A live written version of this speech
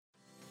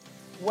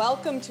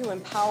Welcome to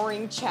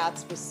Empowering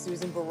Chats with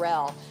Susan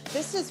Burrell.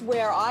 This is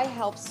where I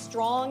help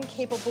strong,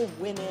 capable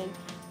women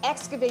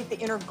excavate the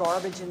inner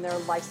garbage in their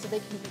life so they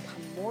can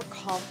become more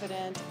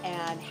confident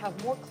and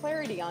have more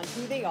clarity on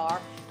who they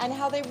are and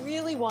how they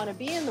really want to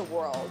be in the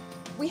world.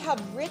 We have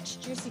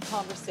rich, juicy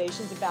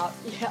conversations about,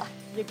 yeah,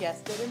 you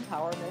guessed it,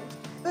 empowerment,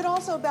 but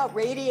also about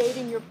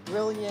radiating your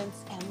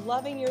brilliance and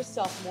loving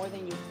yourself more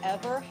than you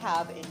ever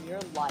have in your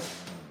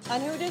life.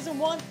 And who doesn't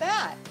want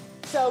that?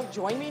 So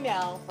join me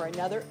now for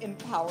another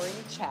empowering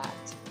chat.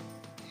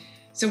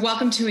 So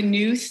welcome to a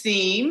new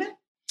theme.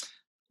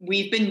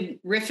 We've been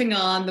riffing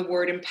on the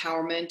word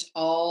empowerment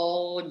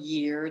all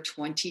year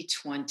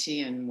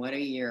 2020, and what a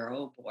year,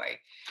 oh boy.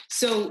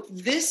 So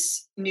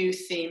this new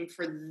theme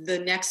for the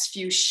next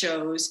few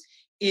shows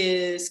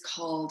is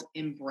called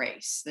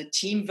Embrace. The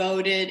team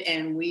voted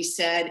and we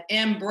said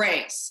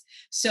embrace.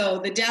 So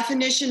the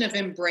definition of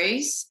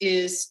embrace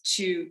is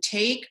to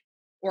take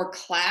or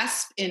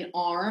clasp in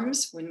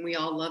arms, when we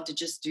all love to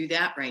just do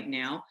that right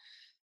now.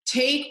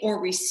 Take or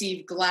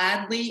receive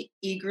gladly,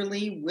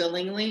 eagerly,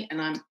 willingly,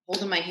 and I'm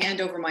holding my hand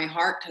over my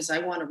heart because I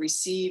want to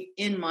receive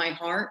in my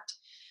heart.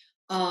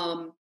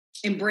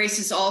 Embrace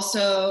is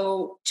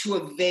also to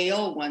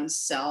avail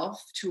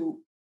oneself, to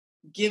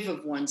give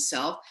of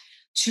oneself,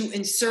 to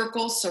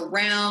encircle,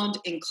 surround,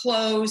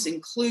 enclose,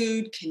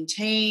 include,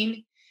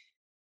 contain.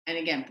 And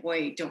again,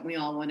 boy, don't we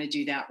all want to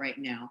do that right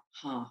now,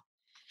 huh?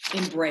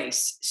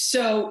 Embrace.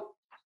 So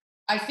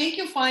I think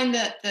you'll find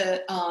that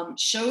the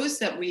shows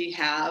that we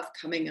have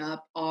coming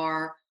up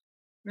are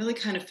really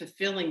kind of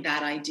fulfilling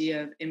that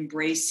idea of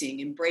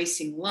embracing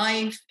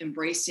life,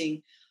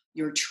 embracing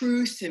your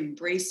truth,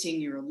 embracing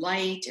your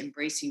light,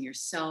 embracing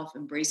yourself,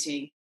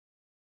 embracing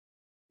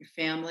your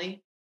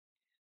family.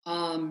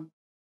 I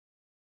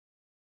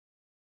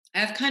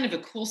have kind of a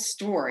cool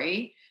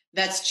story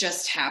that's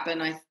just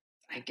happened.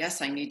 I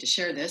guess I need to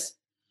share this.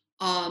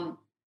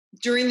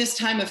 During this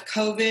time of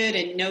COVID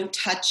and no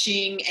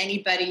touching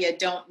anybody you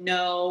don't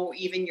know,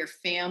 even your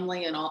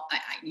family and all,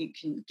 you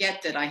can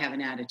get that I have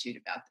an attitude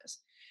about this.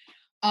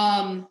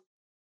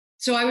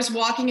 So I was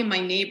walking in my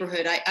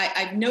neighborhood.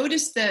 I've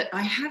noticed that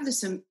I have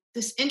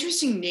this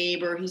interesting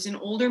neighbor. He's an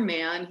older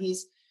man. He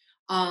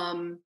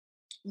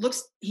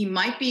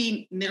might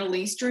be Middle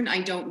Eastern.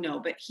 I don't know,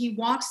 but he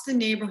walks the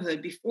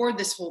neighborhood before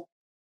this whole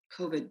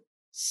COVID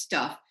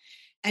stuff.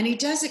 And he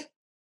does it.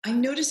 I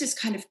notice it's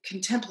kind of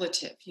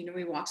contemplative. You know,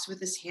 he walks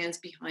with his hands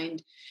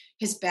behind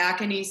his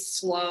back and he's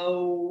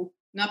slow,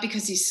 not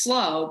because he's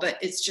slow, but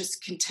it's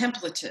just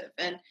contemplative.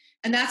 And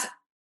that's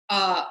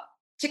Thich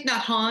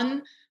Nhat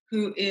Hanh,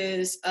 who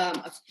is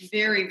a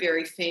very,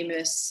 very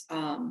famous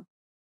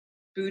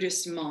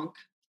Buddhist monk,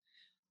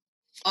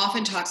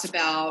 often talks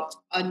about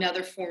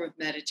another form of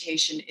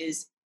meditation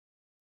is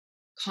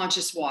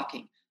conscious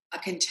walking, a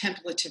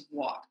contemplative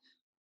walk,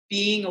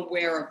 being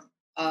aware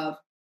of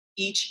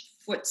each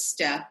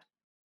footstep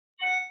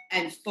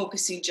and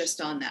focusing just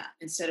on that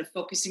instead of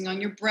focusing on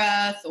your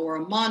breath or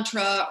a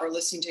mantra or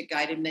listening to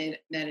guided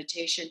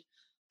meditation.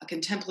 A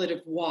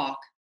contemplative walk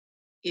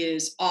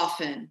is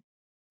often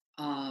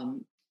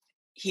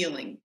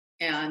healing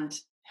and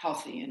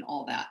healthy and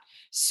all that.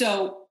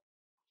 So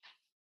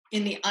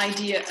in the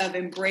idea of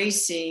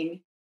embracing,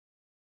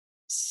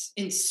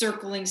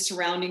 encircling,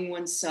 surrounding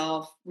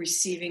oneself,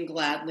 receiving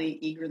gladly,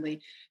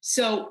 eagerly.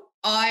 So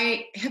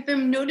I have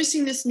been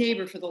noticing this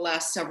neighbor for the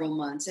last several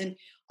months, and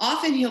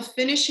often he'll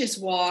finish his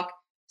walk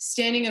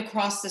standing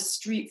across the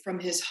street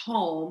from his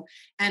home,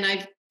 and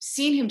I've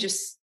seen him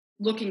just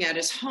looking at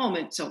his home.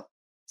 And so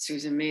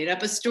Susan made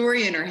up a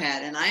story in her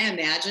head, and I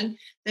imagine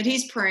that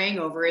he's praying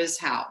over his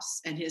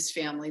house and his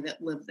family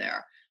that live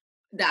there.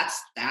 That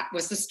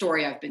was the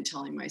story I've been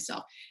telling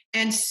myself.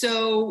 And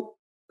so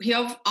he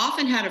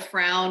often had a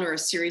frown or a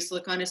serious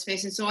look on his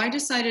face, and so I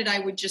decided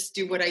I would just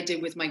do what I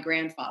did with my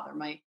grandfather.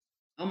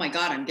 Oh my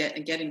God, I'm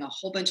getting a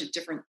whole bunch of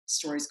different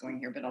stories going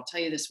here, but I'll tell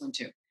you this one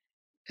too,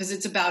 because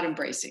it's about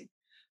embracing.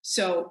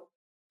 So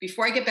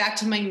before I get back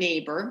to my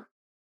neighbor,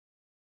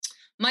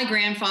 my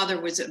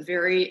grandfather was a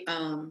very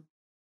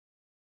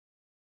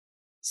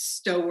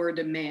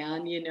stoward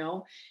man, you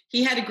know.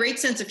 He had a great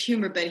sense of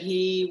humor, but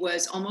he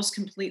was almost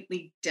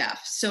completely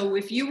deaf. So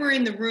if you were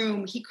in the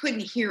room, he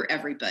couldn't hear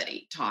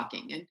everybody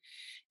talking.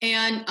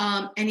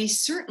 And he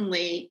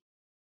certainly,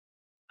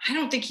 I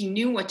don't think he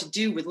knew what to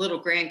do with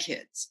little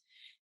grandkids.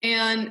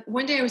 And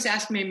one day I was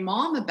asking my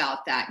mom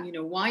about that, you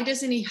know, why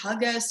doesn't he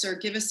hug us or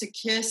give us a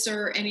kiss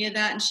or any of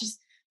that? And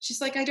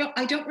she's like, I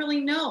don't really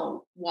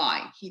know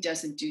why he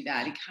doesn't do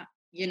that.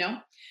 You know?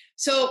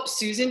 So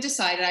Susan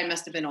decided, I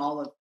must have been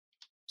all of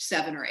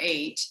 7 or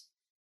 8,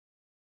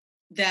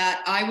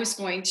 that I was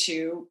going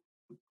to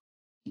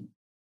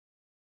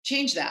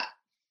change that.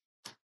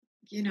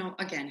 You know,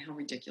 again, how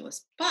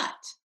ridiculous. But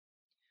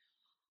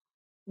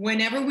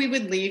whenever we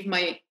would leave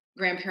my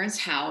grandparents'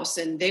 house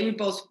and they would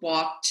both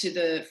walk to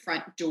the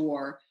front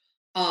door,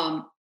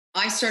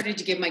 I started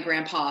to give my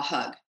grandpa a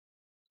hug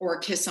or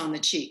a kiss on the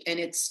cheek. And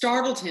it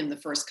startled him the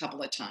first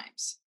couple of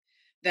times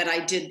that I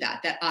did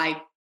that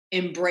I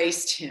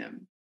embraced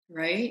him,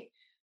 right?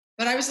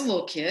 but I was a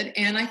little kid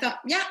and I thought,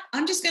 yeah,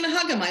 I'm just going to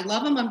hug him. I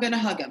love him. I'm going to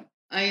hug him.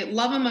 I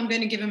love him. I'm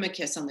going to give him a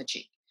kiss on the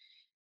cheek.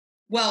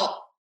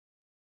 Well,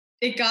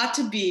 it got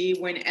to be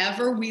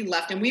whenever we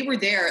left, and we were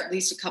there at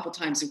least a couple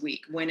times a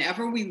week.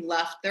 Whenever we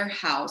left their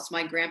house,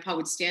 my grandpa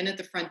would stand at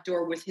the front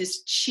door with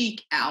his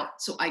cheek out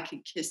so I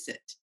could kiss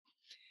it.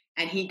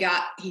 And he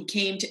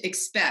came to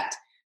expect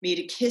me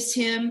to kiss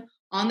him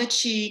on the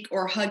cheek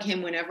or hug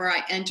him whenever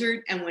I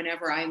entered and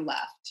whenever I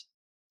left.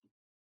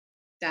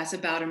 That's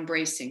about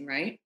embracing,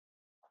 right?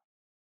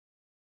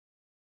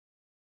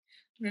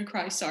 I'm gonna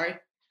cry, sorry.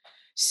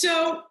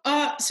 So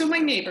my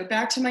neighbor,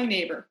 back to my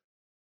neighbor.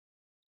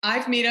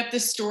 I've made up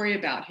this story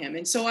about him.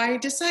 And so I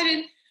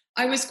decided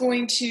I was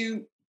going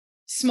to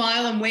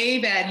smile and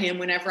wave at him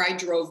whenever I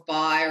drove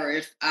by or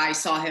if I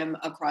saw him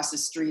across the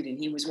street and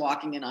he was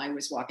walking and I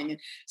was walking. And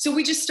so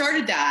we just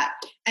started that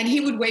and he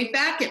would wave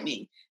back at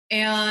me.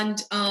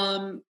 And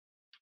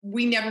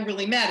we never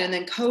really met. And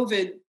then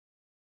COVID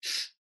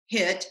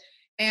hit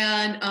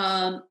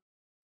and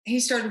he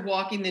started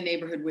walking the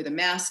neighborhood with a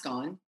mask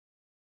on.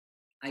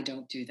 I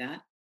don't do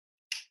that.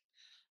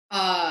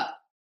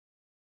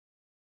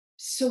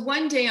 So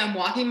one day I'm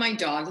walking my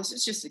dog. This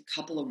was just a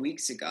couple of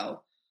weeks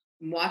ago.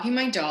 I'm walking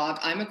my dog.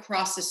 I'm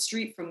across the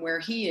street from where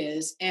he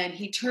is, and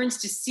he turns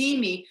to see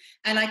me,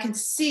 and I can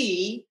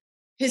see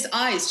his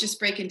eyes just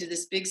break into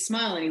this big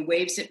smile, and he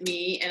waves at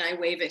me, and I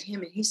wave at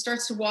him, and he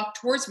starts to walk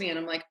towards me, and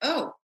I'm like,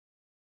 oh,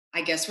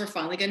 I guess we're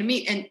finally going to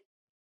meet. And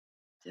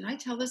did I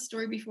tell this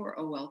story before?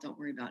 Oh, well, don't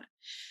worry about it.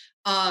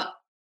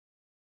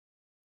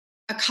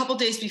 A couple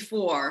days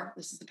before,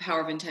 this is the power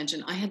of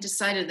intention, I had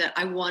decided that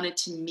I wanted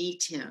to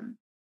meet him,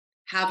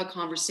 have a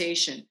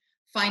conversation,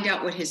 find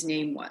out what his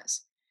name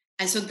was.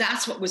 And so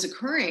that's what was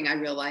occurring, I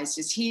realized,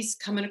 is he's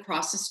coming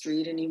across the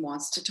street and he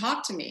wants to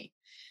talk to me.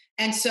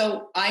 And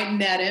so I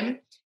met him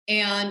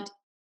and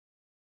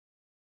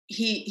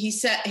he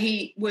said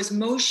he was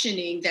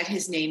motioning that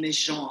his name is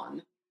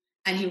Jean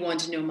and he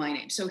wanted to know my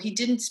name. So he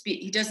doesn't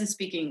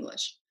speak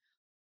English.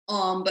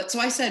 But so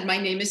I said, my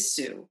name is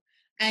Sue.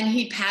 And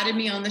he patted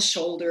me on the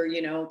shoulder,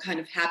 kind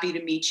of happy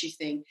to meet you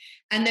thing.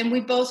 And then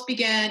he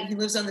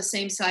lives on the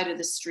same side of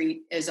the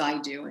street as I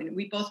do. And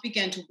we both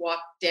began to walk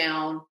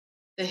down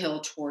the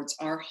hill towards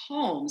our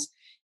homes.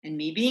 And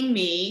me being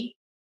me,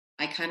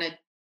 I kind of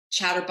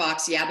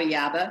chatterbox yabba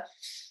yabba.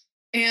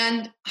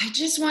 And I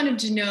just wanted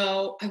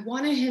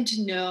him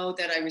to know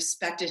that I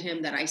respected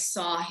him, that I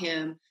saw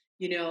him,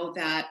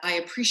 that I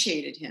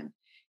appreciated him.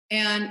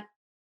 And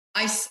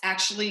I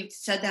actually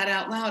said that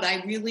out loud.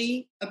 I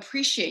really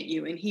appreciate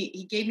you. And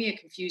he gave me a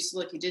confused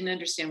look. He didn't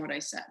understand what I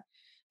said.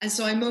 And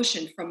so I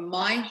motioned from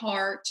my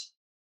heart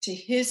to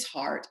his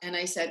heart. And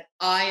I said,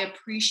 I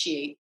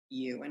appreciate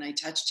you. And I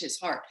touched his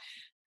heart.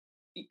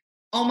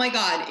 Oh my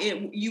God,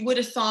 you would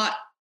have thought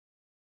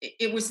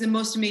it was the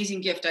most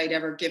amazing gift I'd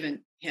ever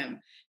given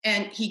him.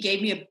 And he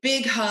gave me a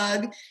big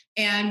hug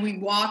and we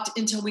walked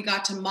until we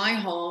got to my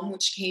home,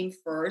 which came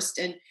first,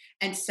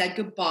 and said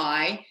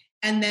goodbye.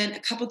 And then a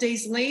couple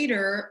days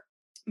later,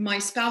 my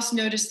spouse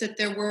noticed that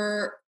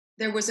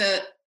there was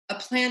a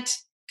plant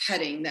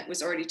cutting that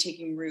was already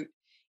taking root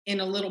in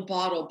a little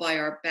bottle by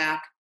our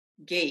back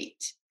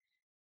gate.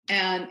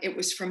 And it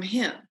was from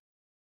him.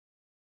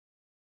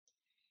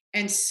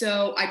 And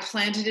so I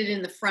planted it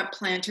in the front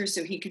planter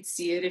so he could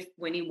see it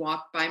when he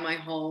walked by my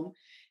home.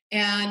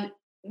 And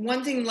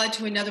one thing led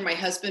to another. My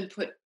husband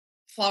put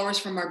flowers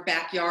from our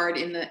backyard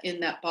in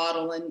that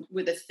bottle and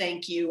with a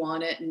thank you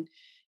on it. And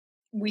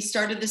we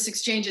started this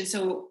exchange. And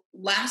so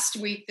last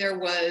week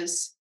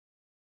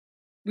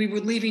we were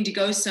leaving to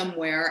go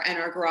somewhere and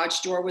our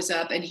garage door was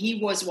up and he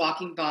was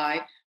walking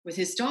by with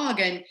his dog.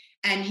 And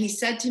he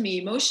said to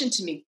me, motioned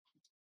to me,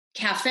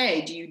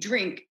 cafe, do you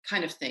drink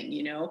kind of thing,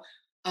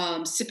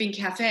 sipping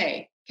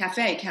cafe.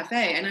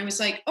 And I was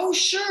like, oh,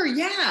 sure.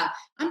 Yeah.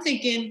 I'm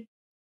thinking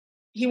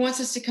he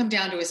wants us to come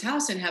down to his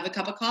house and have a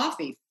cup of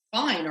coffee.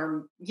 Fine.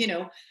 Or,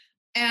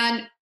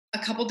 and a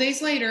couple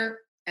days later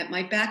at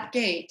my back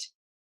gate,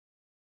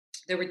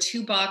 there were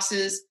 2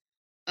 boxes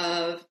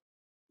of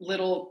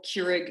little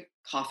Keurig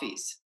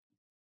coffees.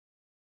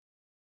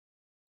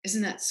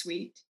 Isn't that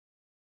sweet?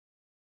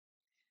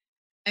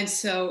 And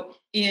so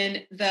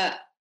in the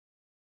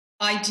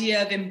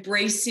idea of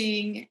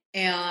embracing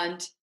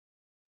and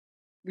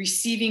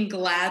receiving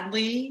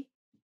gladly,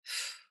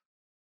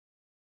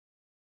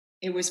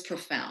 it was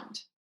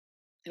profound.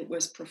 It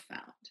was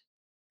profound.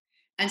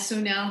 And so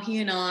now he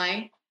and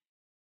I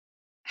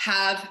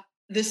have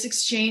this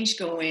exchange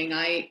going.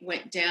 I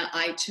went down,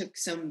 I took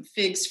some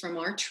figs from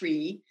our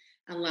tree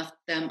and left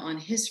them on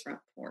his front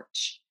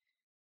porch.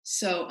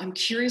 So I'm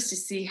curious to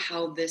see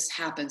how this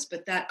happens.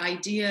 But that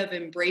idea of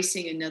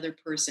embracing another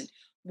person,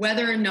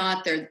 whether or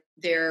not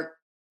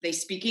they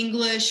speak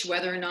English,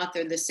 whether or not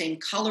they're the same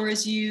color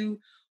as you,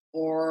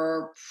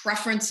 or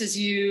preference as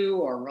you,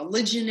 or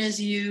religion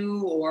as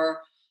you,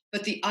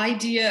 but the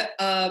idea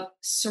of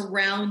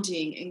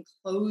surrounding,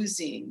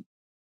 enclosing,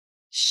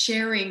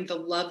 sharing the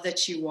love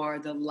that you are,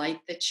 the light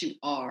that you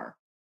are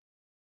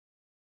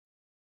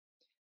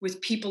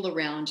with people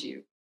around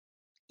you,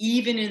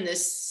 even in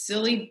this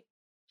silly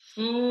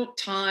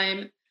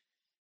time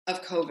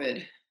of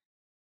COVID,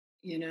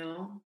 you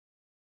know,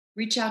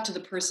 reach out to the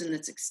person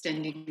that's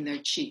extending their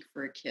cheek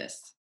for a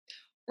kiss,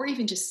 or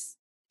even just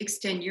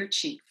extend your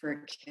cheek for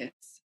a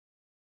kiss.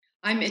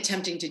 I'm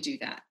attempting to do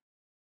that.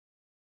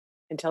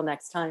 Until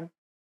next time.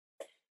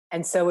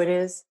 And so it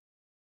is.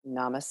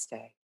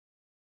 Namaste.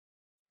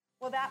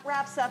 Well, that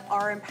wraps up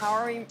our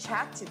empowering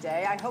chat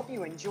today. I hope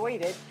you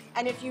enjoyed it.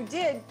 And if you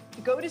did,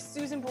 go to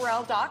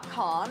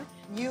SusanBurrell.com.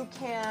 You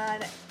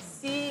can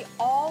see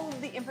all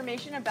of the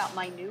information about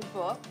my new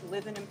book,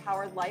 Live an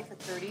Empowered Life, a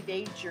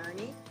 30-Day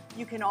Journey.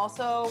 You can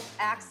also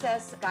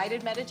access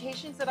guided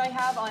meditations that I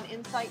have on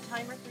Insight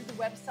Timer through the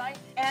website,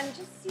 and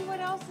just see what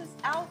else is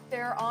out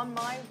there on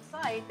my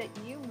site that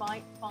you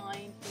might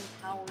find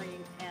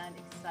empowering and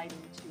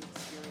exciting to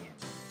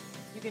experience.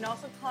 You can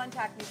also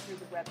contact me through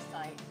the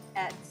website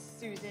at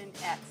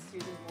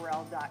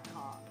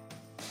susan@susanburrell.com.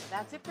 So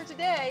that's it for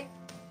today.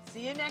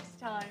 See you next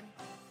time.